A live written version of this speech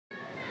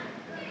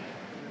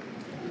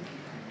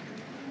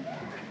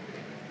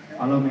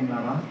Alo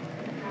Minglava.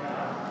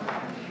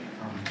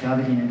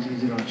 Yadkin and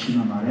Jesus or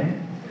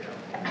Chimamare.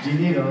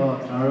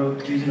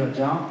 Genero, Jesus or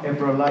John,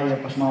 April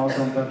Light, Pasmal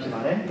Son Pepsi,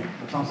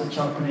 Thompson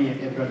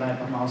Chalkney, April Light,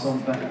 Pasmal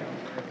Son Pep,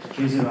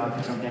 Jesus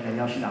or something like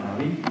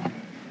Yashinamari.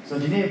 So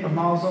Geneva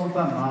Pasmal Son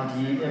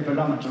Pamati, April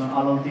Lamajon,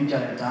 Alon teacher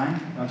at time,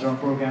 National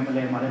program,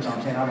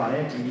 Marajan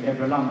Tenabare,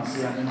 April Lamas,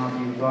 and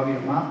Mati, Doggy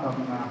Mat,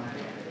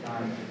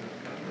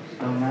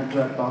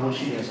 Paolo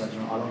Shears,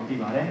 Alon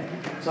Tibare.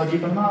 So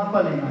Jipama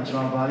Palima,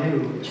 John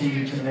Value,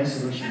 change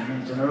resolution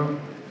in general.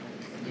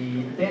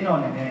 The ten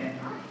on it,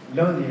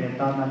 low the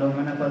Tana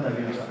Lomana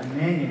Patavios, and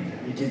many,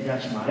 the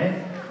Jimashmare.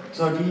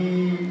 So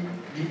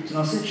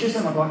the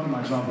situation about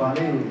my John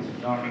Value,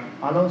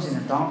 allows in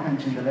a town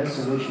country the less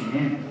solution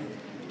in.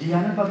 The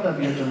Anna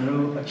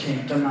Patavios, a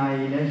chain,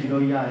 Tanai,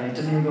 Juloya,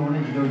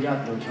 Tanigone,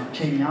 Juloya,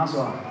 chain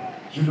Yaswa,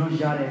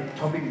 Juloya,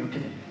 topic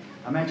located.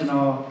 Imagine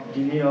the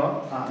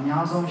Neo,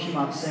 Yazo,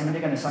 Shima,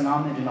 Semitic and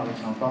Sanam, and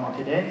knowledge of Tama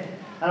today.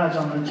 And I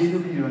joined the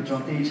GDP,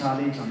 John T.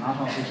 Charlie, John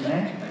National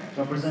Station,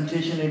 so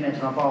presentation in a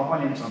power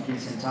point on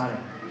Kids and Charlie.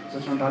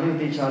 So from Dario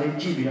T. Charlie,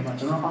 GB, and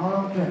John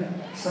all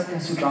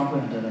second suit down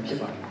into the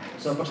Chiba.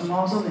 So, but I'm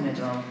also in a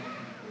job,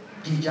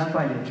 G. Jan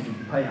by the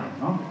Payam,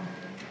 no?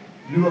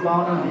 You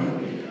about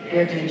me,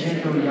 getting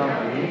gentle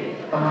Yahweh,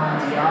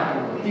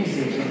 Pamatia, this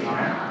is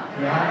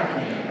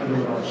Yaki, a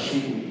little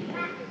sheep.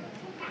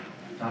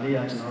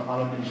 Dalia General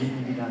Alabama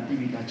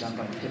TV that jump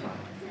by the tip.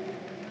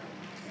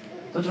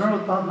 The General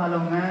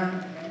Pamalo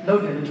man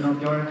loaded the General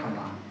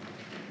Yorkama.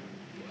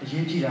 The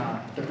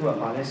Jira, the two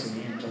Palace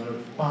in General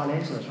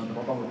Palace from the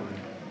Baba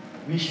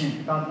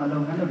Mission,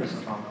 Pamalo man of the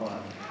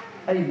Pampa.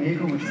 I make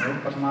a which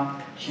no, but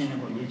not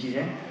Shinabo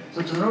Yijire.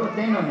 So General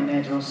Dano in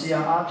the General Sia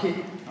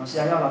Arpit, on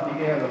Sia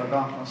Piga or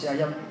Gam, on Sia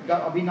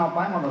got a bina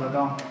by Mother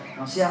Gam,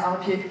 on Sia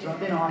Arpit,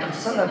 Dano on the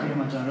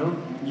Salabima General,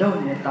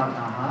 loaded at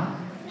Tanaha.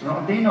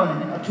 So they know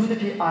that to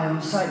the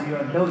iron side you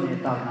are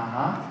loaded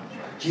down,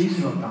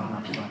 Jesus of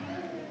Dana Piba.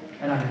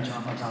 And I will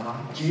jump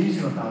at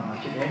Jesus of Dana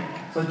today.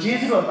 So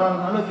Jesus of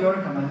Dana, look your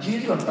command,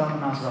 Jesus of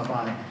Dana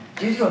Sabale,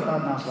 Jesus of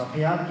Dana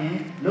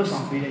Sapiakin, Los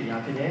on Pide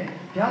Yapide,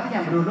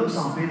 Piakin Blue Los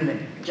on Pide,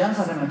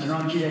 Jansa and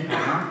General G.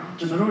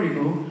 General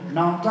Ribu,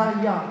 now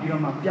Taya,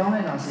 Yoma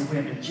Piana, and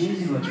say,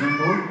 Jesus of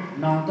Jumbo,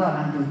 now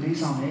that and do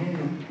this on me,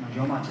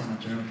 Yoma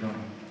General.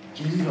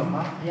 Jesus of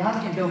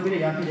Piakin don't be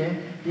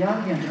Yapide. The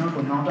other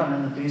general Nanta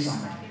and the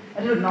Tison.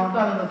 I did Nanta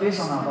and the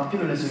Tison about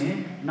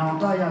Pilosi,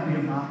 Nanta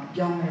Yabima,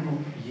 young Evo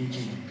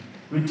Yiji.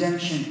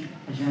 Redemption,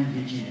 a young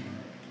Yiji.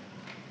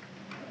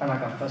 I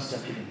like a first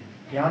step here.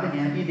 The other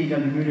hand, Idi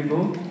and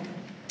Murigo,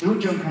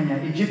 Rujo Kanya,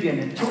 Egyptian,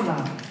 and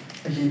Tola,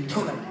 a yin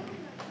Tola.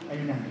 I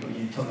didn't go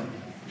in Tola.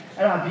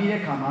 And I be a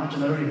Kama,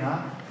 General,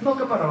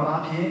 Nokaparo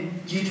up here,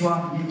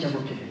 G2 in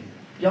Jabuki.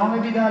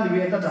 Young Vida,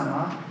 Lueta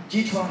Dama,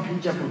 G2 in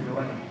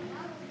Jabuki.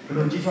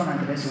 G1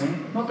 and the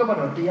swing, no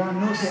about the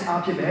no say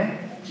after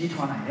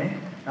G1 and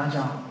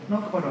Raja, no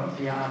about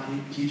the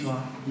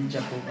G1 in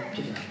Japan.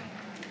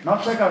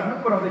 Not check out, no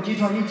about the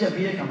G1 in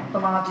Japan,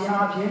 Tamati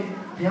Api,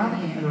 the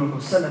Yakin,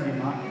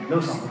 Salabima,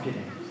 Los on the Pit.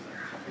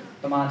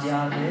 Tamati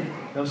Api,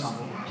 Los on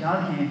the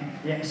Yakin,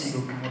 Yaxigo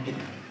Kamaki.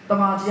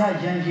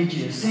 Tamatia, Yan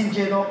Yiji, Saint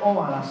Jedo,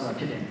 Owalas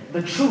Pit.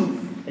 The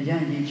truth, a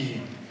Yan Yiji.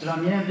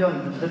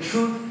 The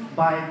truth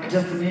by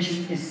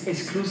definition is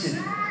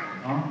exclusive.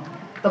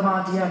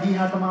 Tamatia,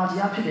 Diha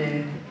Tamatia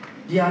today,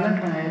 the Alan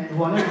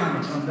who are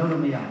from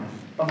Lolomia,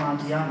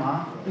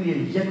 Tamatiama, do you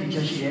yet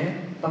Cheshire,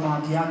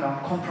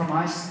 Tamatiaga,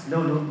 compromise,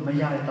 Lolo,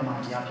 Maya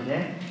Tamatia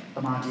today,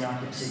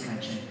 Tamatia,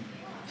 second chain.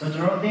 So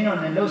General Dino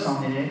and Los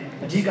on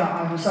the Jiga,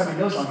 I will say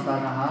Los on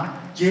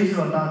Tanaha, James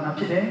Rodana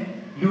today,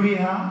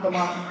 Luriha,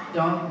 Tama,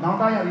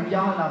 Nagaya,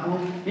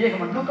 Yanabu,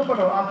 Yakam, look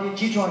about Api,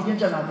 Chicho,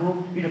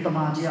 Yanabu, with the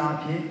Tamatia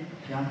Api,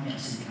 Yan and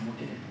Sikamo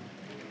today.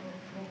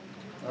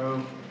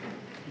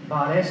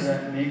 Bares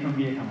make him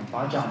be a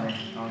Bajan,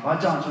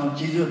 Bajan,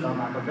 Jesus, the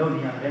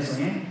Macadonia,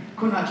 wrestling,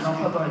 could not know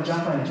how to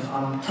jump into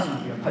our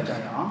tunnel, your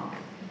Pajaya.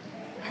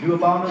 You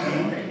abound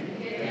again.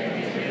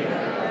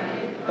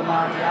 The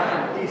Maria,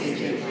 this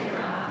is it.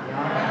 The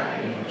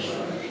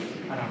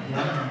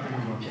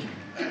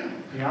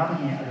other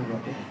hand, the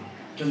rocket.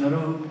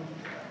 General,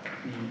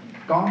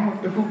 gone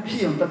the good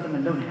peel that the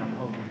Melodian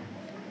home.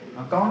 A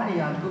gone a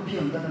yard good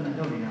peel that the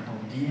Melodian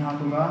home. The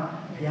Hatua,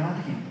 the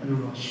other hand, a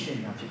little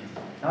shitting at it.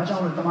 Now,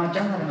 John, the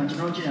Majana and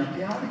Georgian,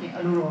 Piatic,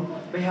 Aluro,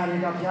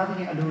 Behariga,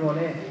 Piatic, Aluro,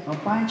 a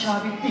fine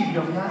chubby deep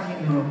of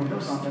Piatic,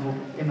 Aluro, something,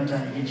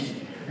 Imagine Yichi.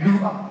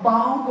 You are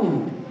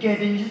bound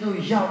getting into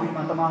Yahweh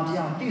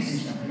Matamatia, this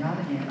is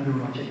Piatic,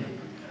 Aluro.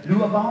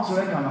 You are bound to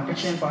reckon a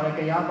kitchen by a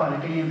Kayapa,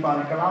 a Kayan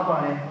by a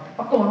Kalapa,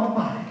 a Kono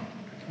by.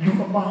 You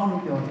are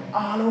bound your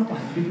Alo by,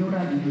 you know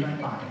that you don't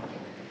buy.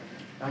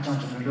 That's John,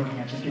 looking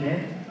at you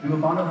today. You are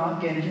bound around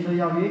getting into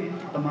Yahweh,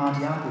 the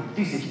Matia,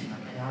 this is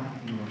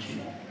Piatic,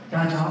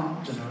 that's how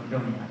General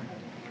Donia.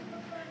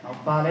 Now,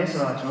 Palace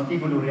or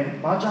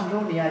Tibulu, Bajan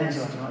Donia is a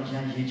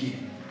young Yiji.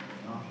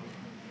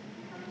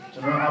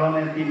 General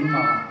Alaman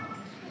Tibuma.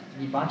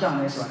 The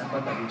Bajan is one of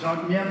the John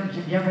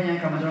Yamayan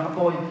Commander, a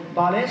boy,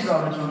 Palace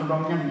or John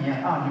Donia,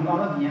 you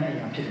are of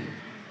Yana.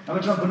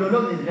 နောက်ကျွန်တော်ဘယ်လိုလု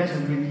ပ်နေလဲ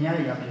ဆိုရင်မြင်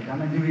ရတဲ့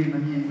ရဖြစ်ဒါပေမဲ့လူတွေမ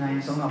မြင်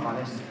နိုင်ဆုံးကပါ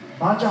လဲ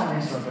ဆိုဘာကြောင့်လဲ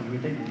ဆိုတော့လူတွေ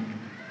သိနေ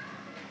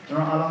တယ်ကျွန်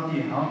တော်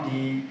အားလုံးသိရနော်ဒီ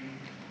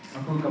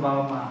အခုကဘာ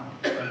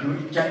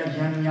မှာလူကြိုက်ရ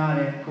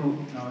မ်းများတဲ့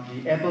အခုနော်ဒီ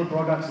Apple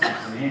products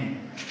ဆိုရင်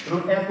သူ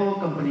တို့ Apple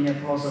company ရဲ့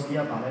philosophy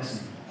ကပါလဲဆို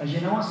အရ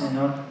င်တော့ဆိုရင်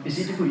တော့ပစ္စ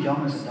ည်းတစ်ခု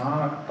ရောင်းမယ်ဆိုဒါ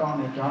ကောင်း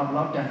တယ်ဒါဘ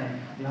လောက်တန်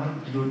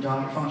တယ်ဒီလိုဒါ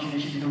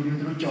functionality ဒီလိုမျိုး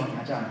သူတို့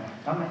ကြော်ညာကြတယ်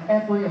ဒါပေမဲ့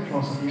Apple ရဲ့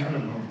philosophy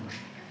အဲ့လိုမဟုတ်ဘူး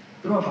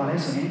သူတို့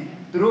ကပါလဲဆို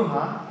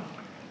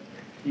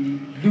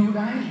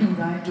ရင်သူတို့ဟာဒီလူတို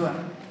င်းအတွက်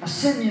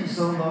အဆင့်မြင့်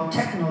ဆုံးသော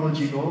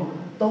technology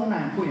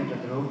ကိုသုံးနိုင်ဖို့ရတဲ့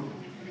သူတို့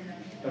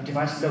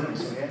device လုပ်နေ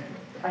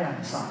ဆိုရဲအဲ့ဒါ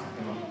မစ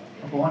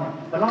ဘူးပေါ့ဘော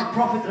နဲ့ဘလောက်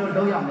profit တို့လု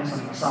ပ်ရမယ်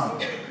ဆိုတော့မ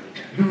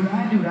စဘူး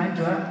လူတိုင်း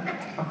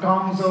အတွက်အ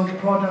ကောင်းဆုံး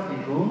product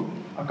တွေကို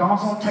အကော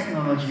င်းဆုံး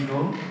technology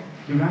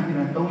ကိုလူတို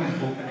င်းသုံးနိုင်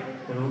ဖို့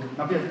သူတို့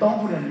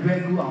နောက်ပြီးသုံးဖို့လ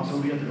ည်းလွယ်ကူအောင်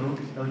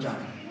ဆိုပြီးတော့သူတို့လုပ်ကြတယ်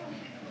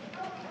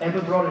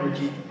Apple product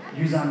တွေကြီး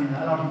user တွေလ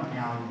ည်းအဲ့လောက်ထိမ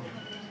များ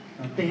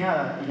ဘူးတင်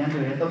ရတာအ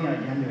ရန်လွယ်တယ်သုံး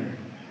ရအရန်လွယ်တယ်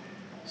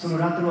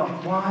ဆိုတော့သူတို့က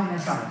why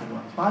နဲ့စ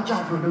တယ်သူတို့ကဘာကြော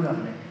င့် product ရတ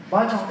ယ်ဘာ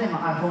ကြောင့်တဲ့မှာ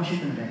iPhone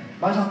ရှိတယ်လဲ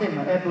ဘာကြောင့်တဲ့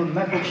မှာ Apple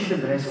MacBook ရှိတယ်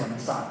လဲဆိုတာနဲ့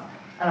စတယ်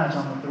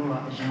အဲ့ဒါကြောင့်သူတို့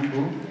ကအ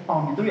ရန်ကို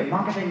အောင်ပြီးသူရဲ့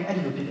marketing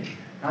အဲ့ဒီလိုဖြစ်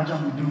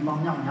တယ်ဒါကြောင့်လူ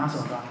ပေါင်းများ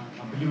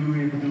ဆိုတာဘလူတွေဘ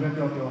ယ်သူပဲ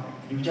ပြော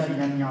လူကြိုက်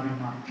ရမ်းများပြီး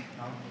မှ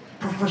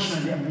professional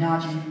တွေအများ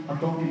ကြီး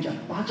အသုံးပြုကြ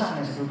တယ်ဘာကြောင့်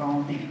လဲဆိုတော့ကောင်းအော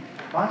င်သိ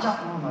ဘာကြော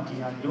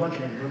င့်မှဒီဟာလိုအပ်တ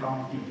ယ်လို့ကောင်း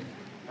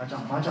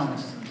အောင်သိဒါကြောင့်ဘာကြော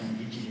င့်လဲဆိုတော့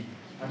ကျွန်တော်ရေးကြည့်တယ်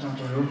ဒါကြော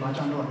င့်ကျွန်တော်တို့ဘာ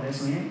ကြောင့်လုပ်ရလဲ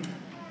ဆိုရင်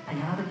ဘု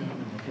ရားသခင်ကို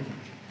ဖြစ်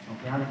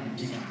တယ်ဘုရားသခင်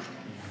ကြ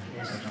ည့်ကြတ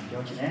ယ်ဆိုတော့ကျွန်တော်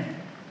ပြောချင်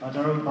တယ်ကျွန်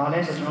တော်တို့ဘာလဲ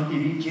ဆိုကျွန်တော်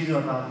တည်ပြီးကျေးဇူး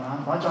တော်သာ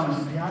သနာဘာကြောင့်လဲ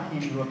ဆိုဘုရားသခင်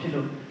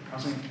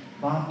ကိုဖြစ်လို့ဒါဆို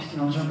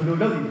ရင်ဘာဖြစ်အောင်ကျွန်တော်ဘယ်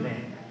လိုလုပ်နေလဲဘယ်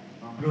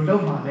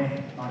လိုလုပ်မှာလဲ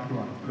ဘာလို့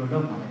ဘယ်လိုလု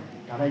ပ်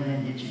မှာလဲဒါလည်းရ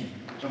င်းရေးကြည့်တ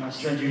ယ်ကျွန်တော်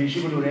strategy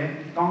ရှိဖို့လို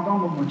တယ်ကော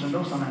င်းမွန်ကျွန်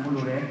တော်ဆောင်နိုင်ဖို့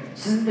လိုတယ်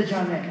စနစ်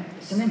တကျနဲ့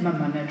စနစ်မှန်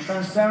နဲ့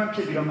transparent ဖြ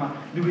စ်ပြီးတော့မှ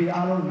လူ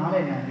တွေအားလုံးနားလ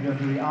ည်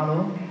နိုင်ပြီးတော့လူတွေ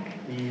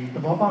အားလုံးဒီသ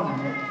ဘောပေါက်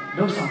နိုင်တဲ့လု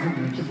ပ်ဆောင်မှု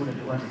တွေဖြစ်ဖို့လ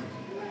ည်းလိုအပ်တယ်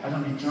အဲကြော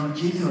င့်ဒီကျွန်တော်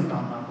ကျေးဇူးတော်တော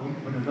င်းတာကို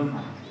ဘယ်လိုလုပ်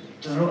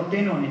မှာကျွန်တော်တို့အတ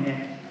င်းတော်အနေ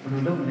နဲ့ဘယ်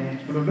လိုလုပ်မလဲ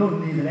ဘယ်လိုလုပ်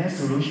နေ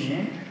တယ်လဲဆိုလို့ရှိရ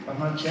င်ပထ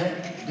မချက်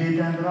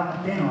data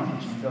အတ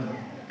င်းတော်ဖြစ်ကျွန်တော်လုပ်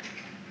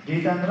တယ်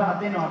data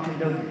အတ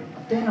င်းတော်ဖြစ်လုပ်တယ်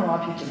အတ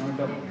င်းတော်ဖြစ်ကျွန်တော်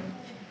လုပ်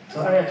တယ်ဆို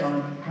တော့အဲ့ဒါကျွန်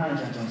တော်ခါ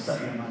ကြကျွန်တော်ဆက်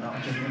ပြီးမှတော့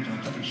အချက်ချင်း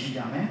ကျွန်တော်ဆက်ပြီးရှ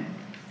င်းပြမယ်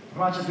ပထ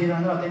မချက်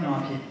data အတ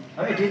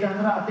င်းတော်ဖြစ်အဲ့ဒီ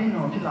data အတ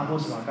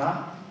င်းတော်ဖြစ်လာဖို့ဆိုတာ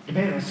ကတ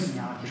ပည့်တော်စုညာ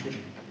ဖြစ်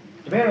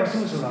တယ်တပည့်တော်စု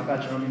ဆိုတာက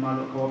ကျွန်တော်ဒီမှာ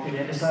လို့ခေါ်ဖြစ်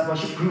တဲ့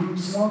discipleship group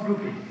small group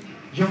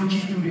တွေယုံကြ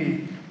ည်သူ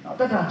တွေအ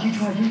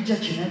သက်တာကြီးထွားရည်ကြက်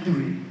ခြင်းတဲ့သူ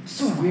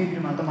တွေစုဝေး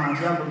ပြီးမှတမန်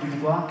တရား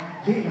ကိုဒီကွာ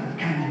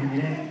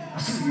လေ့လာခံယူနေတဲ့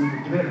အစုမျိုး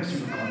ကိုတပည့်တော်စု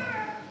လို့ခေါ်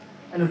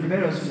တယ်အဲ့လိုတပည့်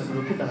တော်စုဆိုဘယ်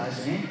လိုဖြစ်တယ်လဲ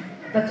ဆိုရင်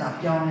အသက်တာ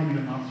ပြော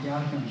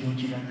င်းလဲပြီးတော့ဘုရားရှင်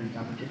ယုံကြည်တဲ့သူ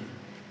တွေဖြစ်တယ်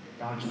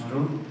ဒါကိုကျွန်တော်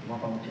တို့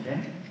ဘောပေါင်းဖြစ်တယ်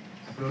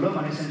ဘယ်လိုလုပ်မှ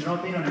လဲဆိုကျွန်တော်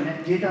သိတော့နေ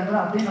တဲ့ data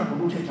အတင်းတော်ကို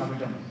ပို့ချက်ချ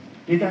ပေးတော့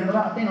data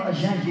အတင်းတော်အ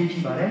ရန်ရေးကြ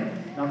ည့်ပါတယ်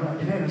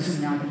နောက်တော့တပည့်တော်စု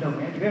ညာလုပ်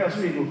မယ်တပည့်တော်စု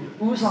တွေကို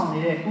ဥဆောင်နေ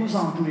တဲ့ဥ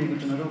ဆောင်သူတွေ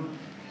ကိုကျွန်တော်တို့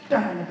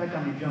တန်တဲ့ဘက်က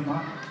နေပြောမှ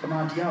တမန်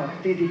တရား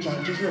ကိုတေးသေးချာ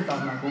ကျေး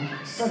ဇူးတော်တာကို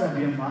ဆက်လက်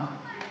ပြီးမှ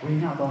ဝိ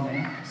ညာဉ်တော်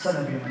နဲ့ဆက်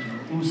လက်ပြီးမှကျွန်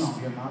တော်ဥဆောင်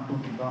ပြီးမှ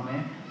ပုံတင်သွား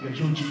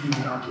မယ်ပြီးယုံကြည်သူ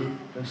တွေအဖြစ်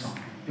လုပ်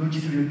ဆောင်ယုံကြ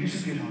ည်သူတွေပြုစု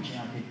ပြဆောင်ခြင်း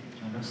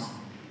အဖြစ်ကျွန်တော်လုပ်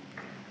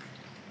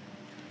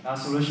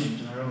ဆောင်ဒါဆိုလို့ရှိရင်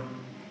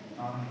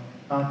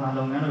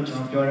ကျွန်တော်တို့တာလုပ်ငန်းလို့ကျွန်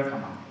တော်ပြောတဲ့အခါ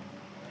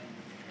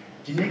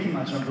မှာဒီနေ့ခေတ်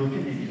မှာကျွန်တော်ဘယ်လိုဖြ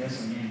စ်နေ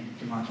ပြီလဲဆို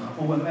ရင်ဒီမှာကျွန်တော်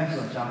OMF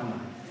ဆိုတာကြားဘူး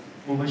လား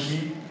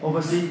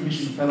Overseas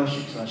Mission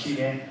Fellowship ဆိုတာရှိ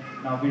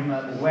တယ်နောက်ပြီးမှ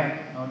WEC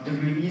နော်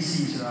WEC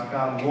ဆိုတာက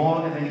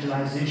World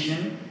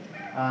Evangelization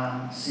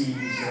C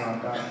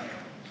ဆိုတာက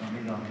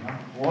ကျွန်တော်ပြောနော်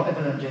World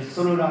Evangelization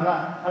ဆိုလိုတာ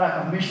ကအဲ့ဒါက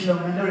mission လု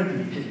ပ်ငန်းလုပ်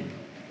တဲ့သူဖြစ်တယ်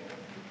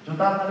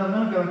ကျွန်တော်တာလုပ်င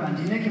န်းပြောရင်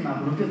ဒီနေ့ခေတ်မှာ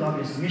ဘယ်လိုဖြစ်သွား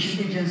ပြီဆို mission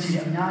agency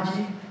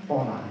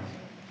အများကြီးပေါ်လာတယ်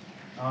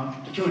နော်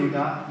တချို့တွေက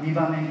မိ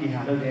ဘနဲ့နေ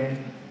ဟာလုပ်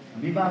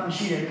တယ်မိဘ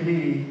မရှိတဲ့က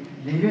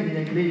လေးတွေလေရွက်နေ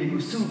တဲ့ကလေးတွေ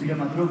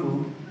ကိုစုပြီးတော့မှသူတို့ကို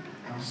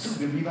စု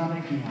ပြီးမိ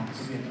ဘနဲ့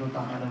ခင်ဟာဆိုပြီးတော့တာ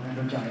လုပ်ငန်း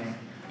လုပ်ကြ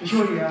တယ်တ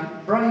ချို့တွေက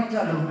bright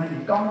လုပ်ငန်း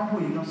တွေကောင်းမှု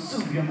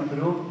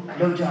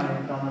တွေတော့စုပြီးတော့မှသူတို့လုပ်ကြတယ်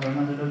တာလုပ်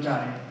ငန်း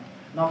တွေလုပ်ကြတယ်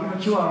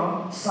နောက်ပြီးတော့ချို့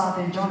ကတော့စာသ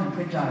င်ကျောင်းတွေ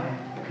ဖွင့်ကြတယ်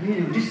ကလေး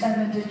တွေကို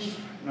disadvantage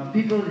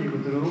people တွေကို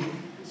သူတို့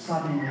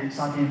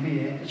စာသင်ပေး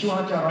တယ်တ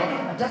ချို့ကကြတော့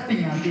အတတ်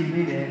ပညာသင်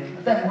ပေးတယ်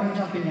အသက်မွေး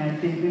ကြောင်းပညာ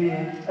သင်ပေး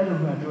တယ်အဲ့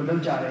လိုမျိုးသူတို့လု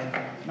ပ်ကြ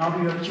တယ်နောက်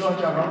ပြီးတော့တချို့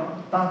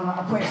ကကြတော့တာမ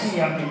အဖွဲ့အစည်း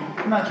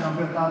အဖြစ်ခုန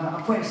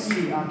ကျွန်တော်ပြောတာအဖွဲ့အစ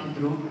ည်းအဖြစ်သူ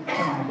တို့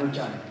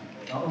ဆက်မှလုပ်ကြတယ်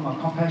နောက်ဥပမာ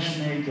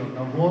compassionate တို့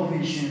world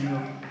vision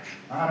တို့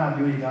အားရ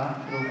မျိုးတွေ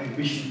ကသူတို့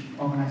vision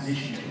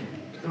organization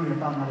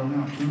တွေသူတို့တာမလုံး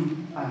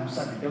မျိုးသူအာရုံ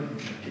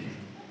စိုက်ပြီးလုပ်နေဖြစ်တယ်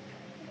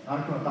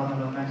နောက်တော့တာမ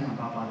လုံးကကျွန်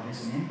တော်ပါ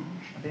တယ်ဆို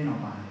ရင်အသိတော်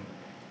ပါ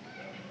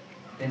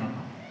တယ်အသိတော်ပါ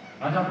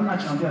ဒါကြောင့်ခုန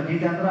ကျွန်တော်ပြော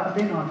data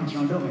အသိတော်ဖြစ်ကျွ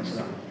န်တော်လုပ်မယ်ဆို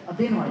တာ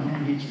အသိတော်အ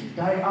ရင်ရေးချင်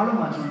တယ်ဒါတွေ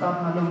အားလုံးမှာ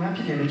ကျွန်တော်တာမလုံး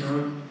ကဖြစ်တယ်လို့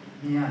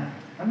ကျွန်တော်မြင်ရ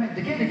တယ်ဒါပေမဲ့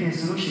တကယ်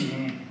ဆိုလို့ရှိ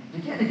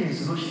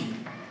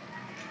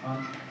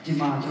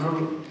ရင်ဒီမှာ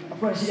ကျွန်တော်တို့အ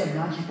ဖွဲ့အစည်းအ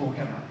များကြီးပေါ်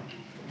ခဲ့ပါတယ်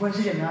အဖွဲ့အ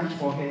စည်း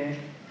အများကြီးပေါ်ခဲ့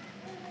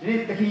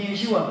တယ်ဒီတ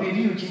ခင်ယေရှုကပေတ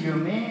ရုကိုကြည့်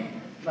ပြီးမင်း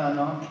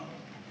နော်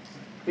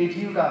ပေ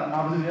တရုကငါ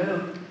ဘယ်လိုလဲ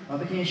လို့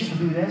တခင်ယေရှုဘယ်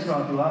လိုလဲဆို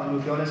တော့သူကဘယ်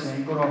လိုပြောလဲဆို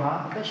ရင်ကို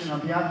ရောဟာအ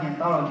သက်ရှင်တော်ဘုရား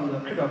ခင်တောက်တော်ကျူသော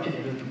ခရစ်တော်ဖြစ်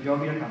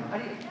တယ်လို့သူပြောပြီးတဲ့အခါမှာ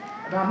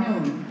အဲ့ဒီဒါမျိုး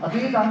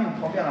အသေးသားမျိုး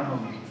ပေါ်ပြတာ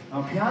မဟုတ်ဘူး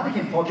ဖျားသခ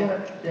င်ပေါ်ပြ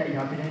တဲ့အ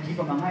ရာဖြစ်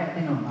တဲ့ဒီပမာငါရဲ့အ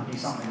တင်းတော်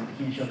မှာဒီဆောင်တယ်လို့သ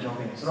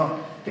ခင်ရှောပြောခဲ့တယ်ဆိုတော့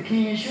သခင်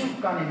ယေ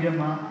ရှုကနေပြီးတော့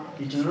မှ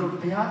ဒီ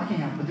ကျွန်တော်တို့ဘုရားသခင်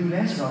ကဘယ်သူလဲ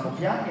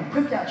ဆိုတော့ဘုရားသခင်ဖွ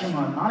င့်ပြခြင်း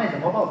မှာနားလေ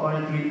သဘော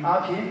ပေါက်သွားတဲ့သူ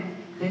တွေအားဖြ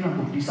င့်အတင်းတော်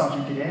ကိုဒီဆောင်ခြ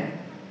င်းဖြစ်တယ်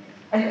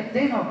အဲ့ဒီအ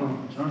တင်းတော်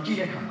ကိုကျွန်တော်ကြ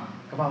ည့်တဲ့အခါမှာ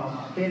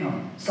ကမ္ဘာပေါ်မှာအတ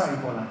င်းတော်စပြီး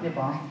ပေါ်လာနှစ်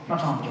ပေါင်း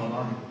2000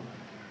ကျော်သွားပြီ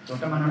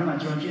ကျွန်တော်တမန်တော်ထဲမှာ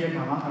ကျွန်တော်ကြည့်တဲ့အ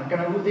ခါမှာက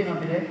နဦးအတင်းတော်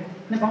ဖြစ်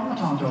တဲ့နှစ်ပေါင်း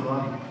2000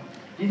ကျော်သွားပြီ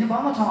ဒီနှစ်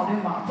ပေါင်း2000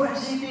အတွင်းမှာအဖွဲ့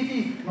အစ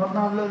ည်းတီးနော်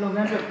လုပ်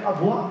ငန်းတွေအ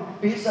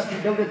ဘောပေး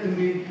ဆက်ပြီးလုပ်တဲ့သူ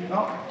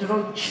တွေနော်ကျွန်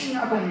တော်ချ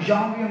င်းအကုန်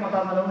ရောင်းပြီးမှတာ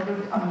လုံး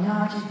တွေအ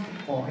များကြီး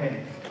ပေါ်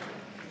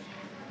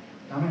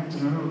ခဲ့ဒါမဲ့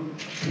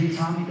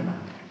ကျွန်တော်တို့ဒီသားမိကလား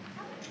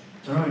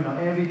ကျွန်တော်တို့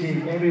every day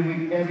every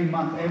week every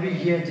month every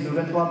year ဒီ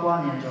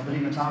လိုပဲသွားနေကြတော့တတိ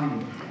မထားမိ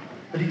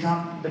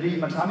ဘူးတတိ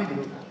မထားမိ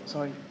တယ်လို့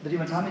sorry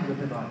တတိမထားမိတယ်လို့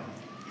ပြောသွား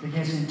တယ်တ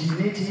ကယ်ဆိုဒီ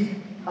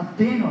နေ့ဒီအ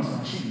သေးတော်ဆို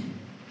တာရှိတယ်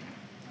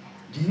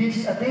ဒီ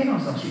နေ့ဒီအ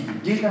သေးတော်ဆိုတာရှိတယ်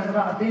ဒီကံ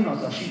ကအ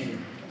သေးတော်ဆိုတာရှိတယ်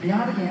ဘု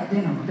ရားသခင်အ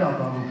သေးတော်ကိုကြောက်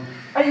သွား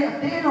ဘူးအဲ့ဒီ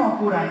အသေးတော်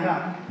ကိုယ်တိုင်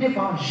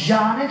ကနှစ်ပေါ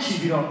င်းယာနဲ့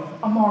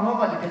ချီပြီးတော့အမော်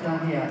လောကကြီးကတ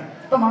န်းခဲ့ရတယ်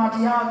တမန်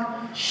တရား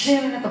ရှ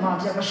င်းတဲ့တမန်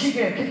တရားမရှိ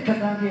ခဲ့ဖြစ်က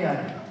တန်းခဲ့ရ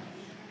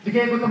တယ်တ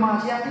ကယ်ကိုတမန်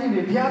တရားသိ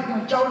နေဘုရားက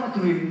ကြောက်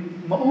တဲ့သူတွေ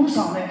မအူး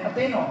ဆောင်တဲ့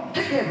အသေးတော်ဖြ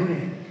စ်ခဲ့ဘူးလေ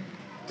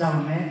ဒါပေ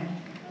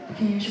မဲ့သ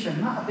ခင်ယေရှု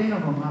ကငါအ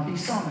သေးတော်ကိုငါ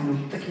ပြီးဆောင်မယ်လို့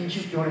သခင်ယေ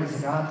ရှုပြောတဲ့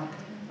စကား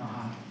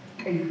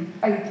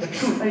အဲ့ the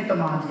truth အဲ့တ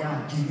မန်တ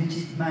ရားဒီနေ့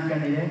ကြီးမှန်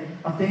ကန်နေတယ်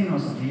အသေးတော်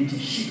ဆိုဒီနေ့ကြီး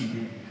ရှိနေတ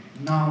ယ်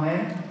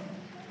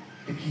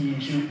နောက်ပဲသ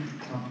ခင်ယေရှု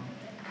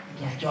ပြ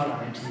န်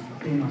ကြွလာတဲ့ဒီ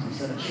အသေးတော်ဆိုဆ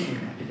က်လက်ရှိ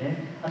နေတာဖြစ်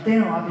တယ်အ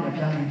သေးတော်အပြ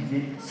ည့်ဘုရားရှင်ဒီ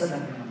နေ့ဆက်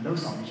လက်ပြီးလှုပ်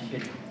ဆောင်နေခြင်းဖြ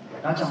စ်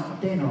တယ်ဒါကြောင့်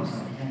အသေးတော်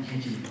ဆိုတာအ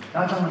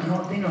ရင်ကြီးကြီးဒါကြောင့်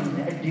ကျွန်တော်အ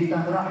သေးတော်နဲ့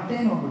အဲ့ဒေတာက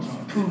အသေးတော်ကိုကျွန်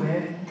တော်အထူးပဲ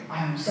အာ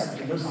ရုံစိုက်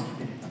ပြီးလှုပ်ဆောင်ဖြစ်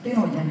တယ်အ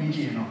သေးတော်ရန်ကြီး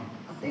ကြီးနော်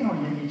အသေးတော်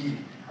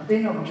ရန်ကြီးကြီးအ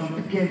သေးတော်ကို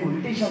ကျွန်တော်တကယ်ကို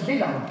တိတ်ချ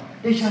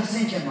လေ့လာတော့တိတ်ချစ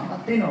င်ချင်မှာအ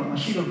သေးတော်မ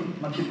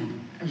ရှိလို့မဖြစ်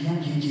ဘူးအ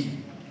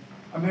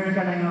ရန်ကြီးကြီးအမေရိ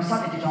ကန်နိုင်ငံ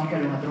စတင်တည်ထောင်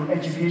ခဲ့တယ်မှာသူတို့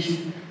education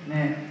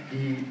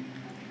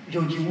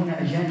နဲ့ဒီယုံကြည်မှုနဲ့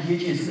အရန်ကြီး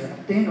ကြီးဆိုတဲ့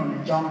အသေးတော်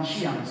နဲ့အကြောင်းရှိ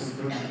ရမယ်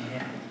ဆိုပြီးသူတို့အနေ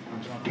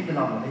နဲ့ကျွန်တော်သိ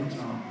တယ်လို့ပါလေကျွ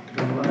န်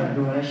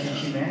တော်လိုရ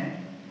ရှိမယ်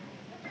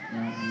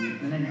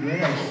ဒီနည်းနည်းရွေး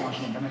ရရှိ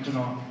အောင်ရှင်ဒါပေမဲ့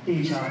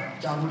ကျွန်တော်တေချာ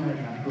ကြားလို့လည်း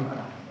ဒီလိုအဲ့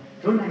ဒါ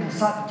တို့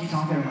နိုင်ငံစတည်ထော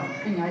င်ခဲ့တယ်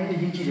မှာပညာရေးအ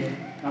ရေးကြီးတယ်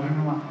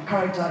နောက်ပြီးမှ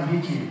character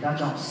အရေးကြီး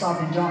တယ်ဒါကြောင့်စာ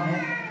သင်ကျောင်း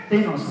နဲ့တ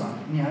င်းတော်ဆိုတာ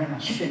နေရာထဲ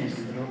မှာရှိ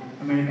တယ်ဆိုတော့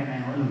အမေရိကန်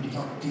နိုင်ငံကိုအဲ့လို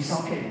တည်ဆော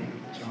က်ခဲ့တယ်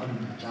ကျွန်တော်အဲ့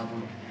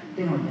လိုကြားဖို့တ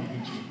င်းတော်လည်းအ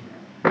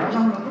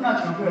ရေးကြီးဒါကြောင့်ခု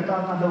နကျွန်တော်ပြော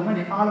တဲ့တာဝန်လုပ်ငန်း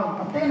တွေအားလုံး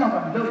အတင်းတော်က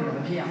လုပ်နေတယ်မ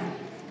ဖြစ်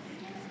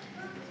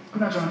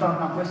ရခုန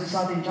ကျွန်တော်တော့ဖွဲ့စ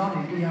ည်းစာသင်ကျော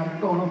င်းတွေကြည့်ရ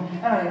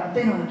အကုန်လုံးအဲ့ဒါတွေအ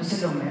တင်းတော်နဲ့တစ်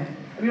စက်လုပ်မယ်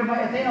ပြီးတော့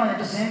အတင်းတော်နဲ့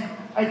တစ်စက်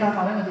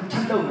အဲ့ဒါမှလည်းသူထ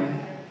ပ်လုပ်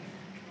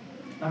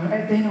မယ်ဒါပေမဲ့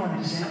အဲ့တင်းတော်နဲ့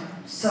တစ်စက်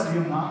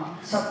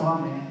ဆက်ပြီးမှဆက်သွား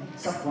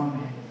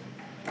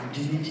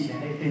မယ်ဒီနေ့ကြည့်တယ်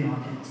အဲ့တ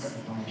င်းတော်နဲ့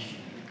ဆက်သွားမှာ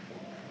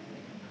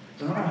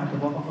ရှိကျွန်တော်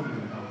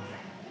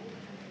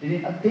ကတော့ဘာဖြစ်လို့လဲဒီနေ့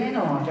အတ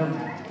င်းတော်ကကြောက်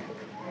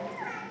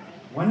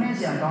တယ်ဝ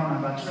န်းနေစရာကောင်းတာ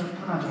ကကျွန်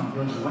တော်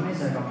ပြောတယ်ဝ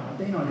န်းနေစရာကောင်းတာ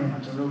အတင်းတော်ထဲမှာ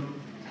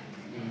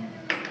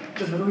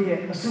ကျွန်တော်တို့ရဲ့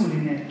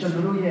အစုလေးနဲ့ကျွန်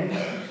တော်တို့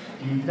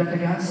ရဲ့ဒီတက္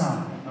ကသိုလ်စာ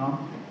နော်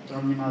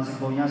ကျွန်တော်မြန်မာစ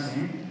ကားပုံရစ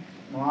ဉ်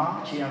မွား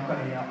ချီအ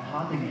ခက်ရ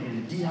ဟာတင်နေတယ်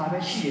ဒီဟာပဲ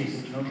ရှိရ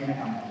ဆိုကျွန်တော်ထင်တဲ့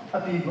အခါမှာ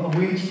အပြင်အ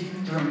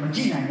ဝေးကြီးကျွန်တော်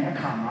မကြည့်နိုင်တဲ့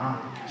အခါမှာ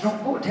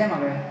ကျွန်တော်ကိုယ့်အထဲ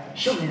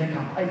မှာပဲရှုပ်နေတဲ့အ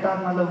ခါ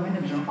အဲ့တာငါလုံးမ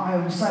င်းနဲ့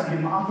ကျွန်တော်အာရုံ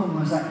စိုက်ပြီးမအားထုတ်မ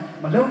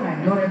စိုက်မလုံနိုင်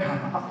ပြောတဲ့အခါ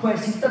မှာအ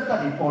ဖွဲစီတက်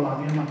တက်တွေပေါ်လာ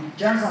ပြီးတော့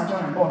ကျ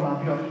န်းစာကြောင်း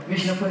တွေပေါ်လာပြီးတော့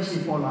mission ဖွဲ့စီ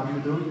ပေါ်လာ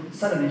ပြီးတော့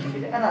စက်နေရှိ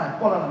တယ်အဲ့ဒါ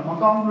ပေါ်လာတာ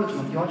မကောင်းဘူးလို့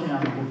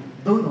ကျွန်တော်ပြောချင်တာမဟုတ်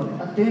ဘူးသို့တော်လ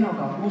ည်းအတင်းတော်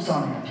ကဥ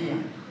ဆောင်နေတာဖြစ်ရ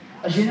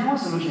အရင်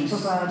ကဆိုလို့ရှိရင်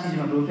society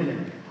ကျွန်တော်ဘယ်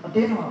လိုဖြစ်လဲအ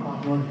တင်းတော်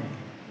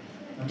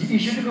ကဘာပြောလဲဒီ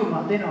issue တခုမှာ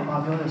အတင်းတော်ကဘာ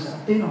ပြောလဲ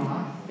ဆိုတော့အတင်းတော်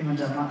ကအင်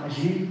မတန်မှ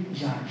အရေး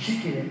အရာရှိ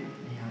ခဲ့တဲ့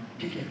နေရာ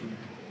ဖြစ်ခဲ့ဘူး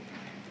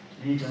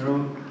ဒီ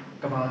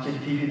ကျွန်တော်ကဘာချစ်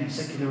ဖြစ်နေတဲ့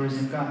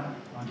secularism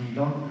ကဒီ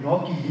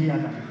logi ရေးရ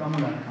တာကောင်း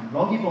မလားခံ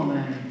logi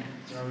ပုံစံနဲ့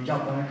ကျွန်တော်ရော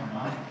က်သွား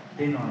တဲ့ခါမှာ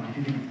တင်းတော်ဒီဖြ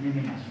စ်ဖြစ်မြင်နေ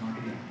တာ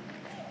ကျွန်တော်တွေ့ရ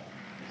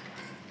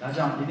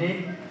တယ်ဒါကြောင့်ဒီ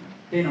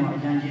နေ့တင်းတော်အ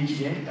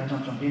ရန်ကြီးရှိ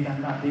တယ်ဒါကြောင့်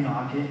ကျွန်တော်ဒေတာကတင်းတော်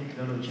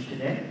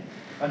အဖြစ်လုပ်ချင်ဖြစ်တယ်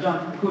ဒါကြော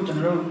င့်အခု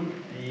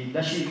ကျွန်တော်တို့ဒီလ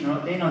က်ရှိကျွန်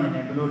တော်တင်းတော်နေ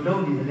နဲ့ဘယ်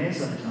လိုလုပ်နေသလဲ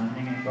ဆိုတော့ကျွန်တော်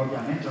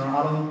နိုင်ငံပြောပြမယ်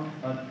ကျွန်တော်အားလုံး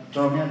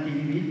ကျွန်တော်များ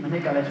TV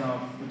မနေ့ကလည်းကျွန်တော်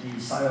ဒီ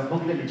စာရွက်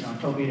booklet တွေကျွန်တော်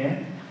ထုတ်ပေးတယ်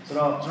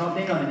ဆိုတော့ကျွန်တော်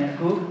တင်းတော်နေနဲ့အ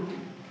ခု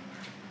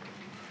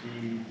ဒီ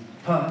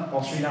Perth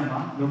Australia မှာ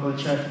local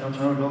church တော့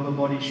ကျွန်တော်တို့ local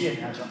body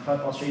ရှိနေတာကျွန်တော်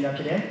Perth Australia ဖြ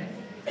စ်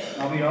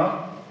တယ်နောက်ပြီးတော့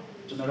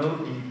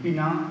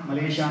ကျွန်တော်တို့ဒီပီနာမ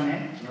လေးရှားနဲ့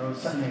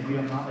ကျွန်တော်တို့ဆက်နေပြီး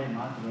တော့မှ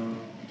အဲ့မှာ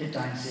ကျွန်တော်တို့တစ်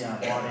တိုင်း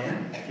ဆရာပွားတယ်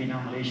ပီနာ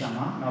မလေးရှား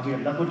မှာနောက်ပြီး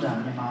တော့လက်ကုတ်တန်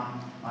မြန်မာ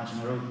မှာကျွန်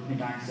တော်တို့နှစ်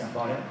တိုင်း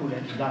ဆရာပွားတယ်အခုလ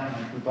ည်းဒီလ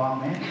နဲ့ပူသွားအော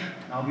င်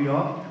မယ်နောက်ပြီး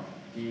တော့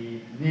ဒီ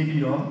နေ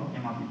ပြီးတော့မြ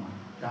န်မာပြည်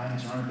မှာဒါနဲ့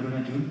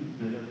ကျွန်တော်တို့နဲ့တူ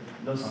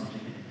လောက်ဆောင်ဖြ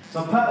စ်တယ်ဆို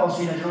တော့ Perth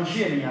Australia ကျွန်တော်ရှိ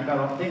တဲ့နေရာက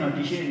တော့အသိတော်တ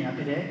ည်ရှိတဲ့နေရာ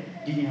ဖြစ်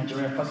တယ်ဒီနေရာကျွန်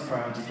တော်ရဲ့ first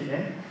priority ဖြစ်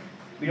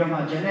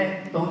တယ်ပြီးတော့မှကျန်တဲ့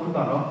၃ခုက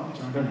တော့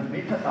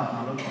ကျွန်တော်တို့မိတ်ဖက်တာ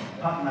မှာလို့ခေါ်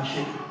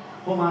partnership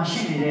ဟိုမှာ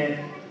ရှိနေတဲ့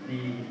ဒီ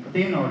အသ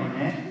င်းတော်တွေ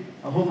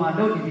နဲ့ဟို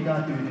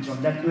မှာလုပ်ပြီးသားသူတွေကျွန်တော်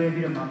လက်တွဲ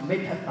ပြီးတော့မှမိ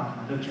တ်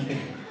ဖက်တာမှာလုပ်ချင်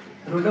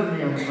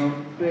တယ်သူတို့လုပ်နေရအောင်ကျွန်တော်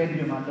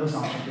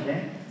တွဲပြီးတော့မှလုပ်ဆောင်ဖြစ်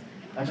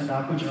တယ်အဲကျွန်တော်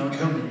အခုကျွန်တော်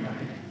လုပ်နေတာ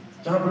ဖြစ်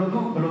တယ်ကျွန်တော်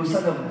ဘယ်လို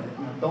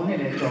ဆက်လုပ်လဲ၃နှစ်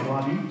လည်း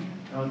ကျော်သွားပြီ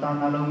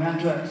ကျွန်တော်တာနာလုပ်င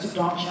န်းအတွက်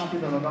စတော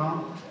င်းချဖြစ်တယ်လို့ကောင်း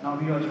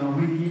နောက်ပြီးတော့ကျွန်တော်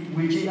ဝေ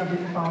ကြီး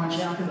အဖြစ်ပေါ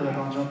င်းချဖြစ်တယ်လို့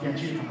ကောင်း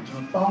ကျွန်တော်ပြန်ကြည့်တဲ့အခါမှာကျွ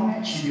န်တော်တောင်း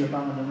နဲ့ချီပြီးတော့တာ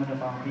နာလုပ်ငန်း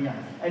တွေပေါင်းပြီးရ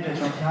တယ်အဲ့ဒါ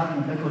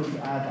ကျွန်တော်ဖျားပြီးလက်ကိုကြည့်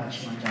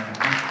အားတာချီမှကြတာ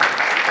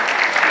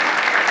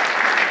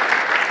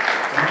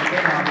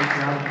တဲ့မှာပဲ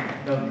ကြား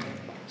တော့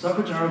ဆို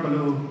တော့ကျွန်တော်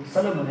တို့ဘယ်လိုဆ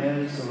က်လုပ်မလဲ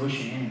ဆိုလို့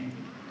ရှိရင်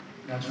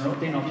ဒါကျွန်တော်တို့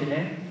တင်တော်ဖြစ်တ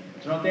ယ်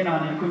ကျွန်တော်တင်တာ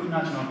နဲ့အခုကျွန်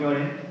တော်ပြောတ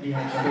ယ်ဒီ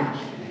ဟာကျွန်တော်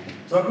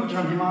ဆိုတော့အခုကျွ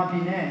န်တော်မြန်မာပြ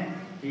ည်နဲ့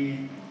ဒီ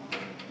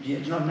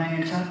ကျွန်တော်နိုင်ငံ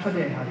ခြားထွက်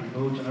တဲ့ဟာတွေ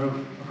ကိုကျွန်တော်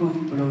တို့အခု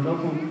ဘယ်လိုလုပ်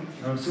ဖို့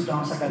ကျွန်တော်စူတော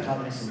င်းဆက်ကပ်ထား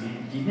တယ်ဆိုရင်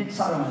ဒီနှစ်စ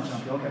တော့မှကျွ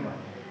န်တော်ပြောခဲ့ပါတ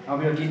ယ်နောက်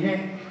ပြီးတော့ဒီနှစ်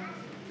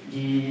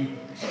ဒီ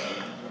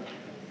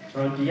ကျွ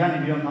န်တော်ဒီကနေ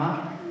ပြီးတော့မှ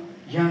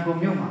ရန်ကုန်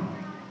မြို့မှာ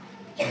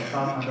ကျွန်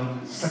တော်တာတော့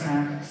စက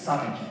န်စ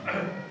တယ်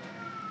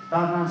တာ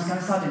မန်စက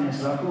န်စတယ်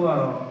ဆိုတော့အခုက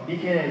တော့ပြီး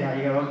ခဲ့တဲ့ຢာ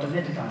ကြီးကတော့တစ်နှ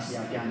စ်တစ်ခါဆ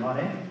ရာပြန်သွားတ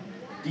ယ်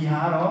ဒီဟာ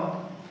ကတော့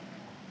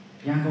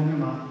ရန်ကုန်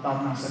မြို့မှာတာ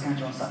မန်စကန်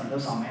ကျော်စတယ်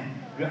လို့ဆောင်မယ်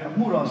ပြီးတော့အ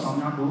မှုတော်ဆောင်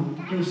များကို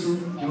ပြုစု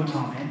ရိုး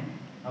ထောင်မယ်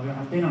နောက်ပြီး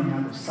တော့အသိတော်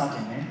များကိုစတ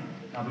င်မယ်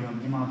နောက်ပြီးတော့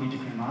မြန်မာပြည်တ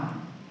စ်ခွင်မှာ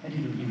အဲ့ဒီ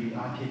လူကြီးတွေ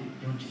အားဖြင့်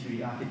ယုံကြည်သူတွေ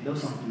အားဖြင့်လှုပ်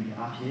ဆောင်သူတွေ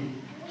အားဖြင့်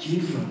ဂျေ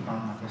ဇုတော်တာ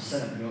မန်ကိုဆ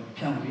က်ပြီးတော့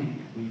ဖြန့်ဝေ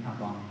ဝေဖန်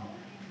သွားမယ်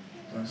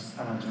ဆိုတော့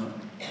အဲ့ဒါကြောင့်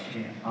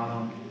ဒီအား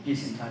လုံးပြည့်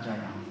စုံထားကြရ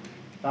အောင်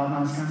တာမ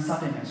န်စကန်စ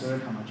တင်မယ်ဆိုတဲ့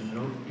အခါမှာကျွန်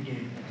တော်တို့ဒီ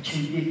အချိ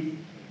န်ပြည့်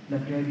လ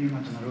က်တွဲပြီးမှ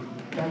ကျွန်တော်တို့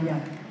တိုက်ရို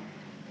က်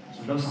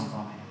ဆိုလှုပ်ဆောင်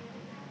သွားမယ်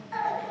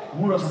အ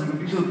မှုတော်ဆောင်ကို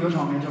ပြုစုပြော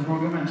ဆောင်မယ်ကျွန်တော်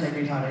program နဲ့ချိန်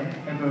ပေးထားတယ်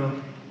အဲ့တော့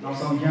နောက်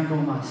ဆုံးရန်ကု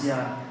န်မှာဆရာ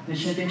သ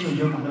ရှင်တင်းချုပ်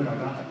ရုံးမှာလုပ်တာ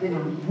ကအသိ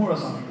တော်မှု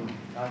တော်ဆောင်ကို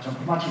ဒါကျွန်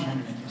တော်ပထမချိန်နဲ့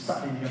စ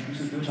တင်ပြီးပြု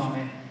စုပြောဆောင်မ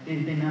ယ်တ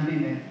င်နန်းပေး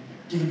မယ်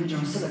ဒီလိုကျွ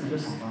န်တော်ဆက်လက်ပြီးလှု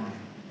ပ်ဆောင်သွားမယ်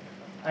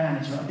အဲ့ဒါ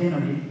နဲ့ကျွန်တော်အသိ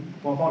တော်ကြီး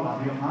ပေါ်ပေါက်လာ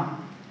ပြီးတော့မှအ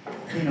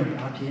သိတော်ကြီး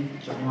အားဖြင့်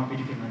ကျွန်တော်ဒီ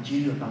မှာဂျေ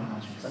ဇုတော်တာမှာ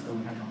ဆက်လု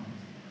ပ်နေတော့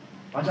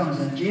ဘာကြောင့်လဲ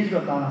ဆိုတော့ဂျေဇု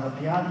တော်တာမှာဆို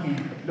ဘုရားသခင်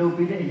လုပ်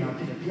ပေးတဲ့အရာ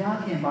ဖြစ်တယ်ဘုရားသ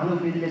ခင်ဘာလုပ်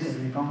ပေးတယ်လဲဆိုရ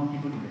င်ကောင်းကောင်းသိ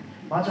ဖို့လိုတယ်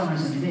ဘာကြောင့်လဲ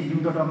ဆိုရင်ဒီနေ့လူ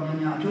တော်တော်များ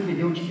များအကျိုးတွေ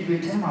ယုံကြည်တွေ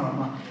ထဲမှာတော့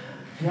မှ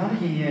ဘုရားသ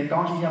ခင်ရဲ့ကော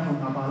င်းချီးရဖို့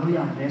မှာဘာလို့ရ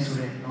မလဲဆို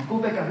တော့ကို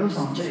ယ့်ဘက်ကလှုပ်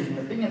ဆောင်ချက်တွေ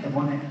နဲ့ပြည့်ညတ်တဲ့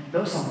ဘောနဲ့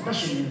လှုပ်ဆောင်တက်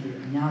ရှင်နေတယ်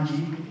အများ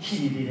ကြီးရှိ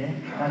နေသေးတယ်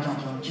ဒါကြောင့်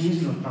ကျွန်တော်ဂျေ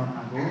ဇုတော်တာ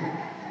မှာကို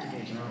တက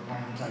ယ်ကျွန်တော်ပို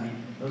င်းခြားပြီး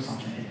လှုပ်ဆောင်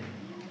ချင်တယ်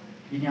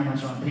ဒီညမှာ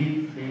ကျွန်တော်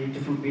3တ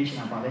စ်ခုပေးချင်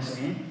တာပါလဲဆို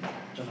ရင်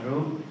ကျွန်တော်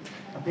တို့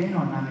အသင်း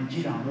တော်နာမည်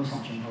ကြီးအောင်လှုပ်ဆော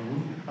င်ခြင်းမဟုတ်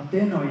ဘူးအသ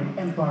င်းတော်ရဲ့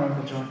emperor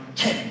ကိုကျွန်တော်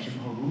ချက်ခြင်းမ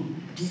ဟုတ်ဘူး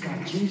အဓိက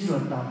ဂျေဇု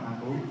တော်တာမှာ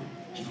ကို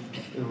ကျွန်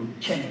တော်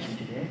ချက်ခြင်း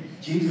ဖြစ်တယ်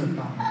ဂျေဇုတော်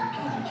တာမှာကိုဖြ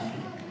န့်ခြင်းဖြစ်တ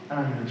ယ်အဲ့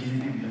ဒါကိုဂျေဇု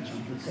ပြုပြီးတော့ကျွ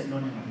န်တော်ဆက်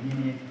လို့နေမှာနည်း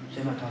နည်း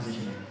ဆွဲမှထားစေချ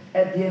င်တယ်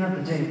At the end of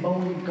the day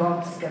only God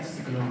gets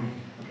the glory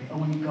okay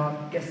only God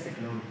gets the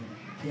glory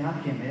ဘုရား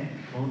ခင်ပဲ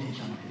ဘုန်းကြီး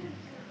ချမ်းဖြစ်တယ်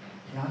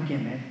ဘုရားခ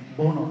င်ပဲ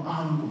ဘုန်းတော်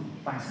အားလုံးကို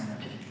ပိုင်ဆိုင်တာ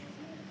ဖြစ်တယ်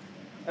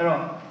အဲ့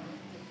တော့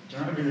ကျွ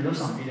န်တော်ဒီလိုလှုပ်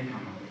ဆောင်ပြီးတဲ့အခါ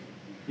မှာ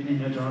ဒီနေ့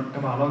ကျွန်တော်က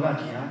မ္ဘာလောက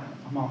ကြီးက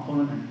အမှောင်ဖုံး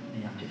လွှမ်းတဲ့နေ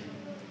ရာဖြစ်တယ်။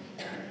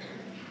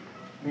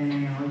ဘယ်နေ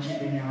ရာကိုကြည့်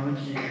အတင်း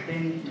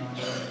ကျွန်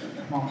တော်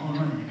အမှောင်ဖုံး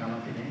လွှမ်းနေတဲ့ကာလ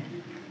ဖြစ်တယ်။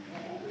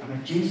ဒါပေ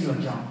မဲ့ဂျေဇု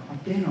တော်ကြောင့်အ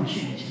တင်းတော်ရှိ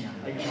နေခြင်း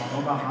အဲ့ဒီ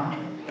လောကမှာ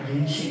အရ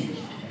င်ရှိနေခြ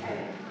င်းဖြစ်တယ်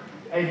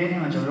။အဲ့ဒီ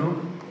နေ့မှာကျွန်တော်တို့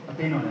အတ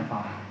င်းတော်လည်းပါ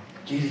တယ်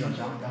။ဂျေဇုတော်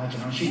ကြောင့်ဒါကျွ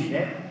န်တော်ရှိနေ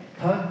တဲ့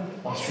Perth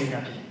Australia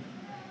ဖြစ်တယ်။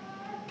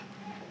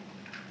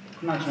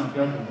ခုနကျွန်တော်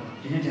ပြောတယ်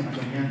ဒီနေ့ကျွန်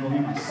တော်ရန်ကုန်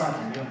မြို့မှာစတ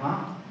င်ပြီးတော့မှ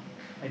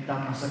အဲ့တာ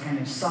မှာစကန်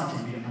နဲ့စတ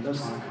င်ပြီးတော့မှလုပ်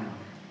ဆောင်ရခါမှာ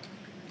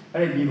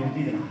အဲ့ဒီမြေပုံ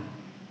သိတယ်လား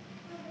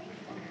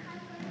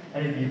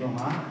အဲ့ဒီမြေပုံ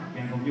မှာရ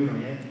န်ကုန်မြို့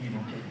တော်ရဲ့မြေ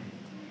ပုံဖြစ်တယ်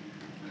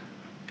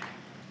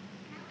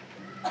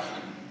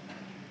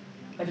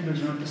အဲ့ဒီလို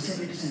ကျွန်တော်တစ်စက်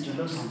ကျွန်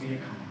တော်ဆောင်ပြီးတဲ့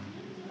ခါမှာ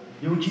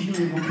ယုံကြည်သူ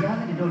တွေကိုဘုရား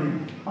သခင်လုပ်လိမ့်မ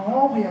ယ်။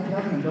အော်ဘုရားသခ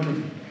င်လုပ်လိမ့်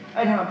မယ်။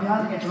အဲ့ဒီမှာဘုရား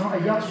သခင်ကျွန်တော်အ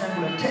ရောက်ဆိုင်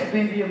ကိုလည်းထည့်ပ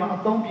င်းပြီးမှအ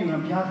သုံးပြုနေ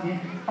ဘုရားသခင်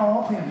အော်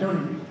ဘုရားလုပ်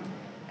လိမ့်မယ်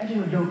။အဲ့ဒီ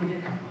လိုလုပ်ပြီး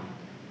တဲ့ခါမှာ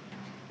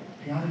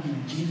ဘုရားသခင်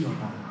ကြီးတော်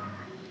တာ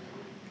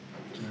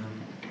ကျွန်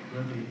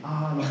တော်တို့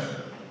အားလုံး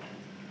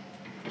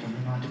ကျွန်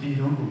တော်တပြည်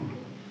လုံးကို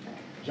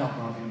ရောက်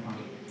သွားပြီးမှ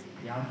ဘု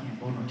ရားခင်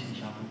ဘုန်းတော်ထင်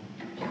ရှားဖို့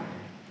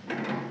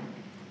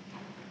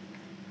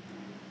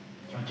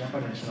ကျွန်တော်ကြားပါ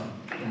တယ်ဆိုတော့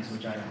ပြန်ဆို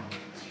ကြရအောင်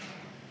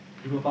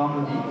ဒီလိုပေါင်း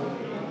လို့ဒီ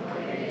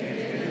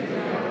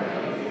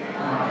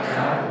အား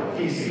ကြားကို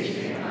သိစေခြ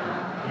င်း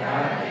ဘု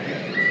ရားခင်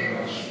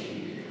လိုရှိ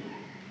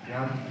ဘု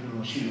ရားခင်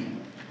လိုရှိ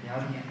ဘုရား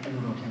ခင်အလို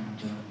တော်ထင်မှာ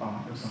ကျွန်တော်ပေါင်း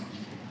လို့ဆောင်ခြ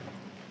င်းဘု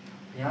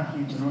ရားခ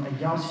င်ကျွန်တော်အ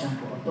ရောက်ဆံ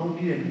ကိုအသုံး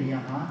ပြုတဲ့နေရာ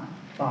မှာ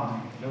ပေါင်း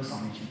လို့ဆော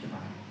င်ခြင်းဖြစ်ပါ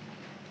တယ်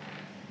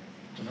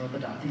ကျွန်တော်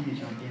တို့အတိအကျ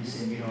ကျွန်တော်ပြင်ဆ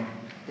င်ပြီးတော့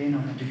တင်း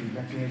တော်နဲ့တူတူလ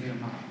က်တွဲပြီး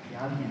တော့မှဘု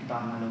ရားရှင်တာ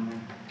မန်လုံးနဲ့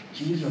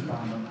ကြီးစွာတာ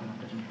မန်လုံးနဲ့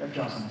တူတူတက်ကြ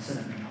ဆောင်ဆက်လ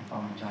က်ပြီးတော့ပေါ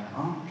င်းကြရ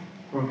အောင်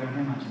program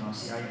ထဲမှာကျွန်တော်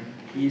ဆရာရဲ့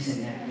ဒီစင်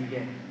နဲ့ဒီက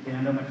ပြန်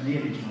တော့မှဒီ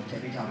နေ့ကျွန်တော်ထ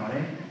ည့်ပေးကြပါတ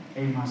ယ်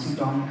အိမ်မှာဆူ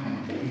တောင်းခံ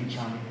တဲ့ဒီ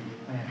ချာလေး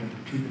အဲ့ဒါ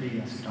တူတူလေးရ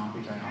ဆူတောင်း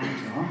ပေးကြရအောင်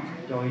ကျွန်တော်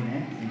ကြောရင်း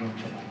နဲ့ဒီလို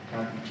ချက်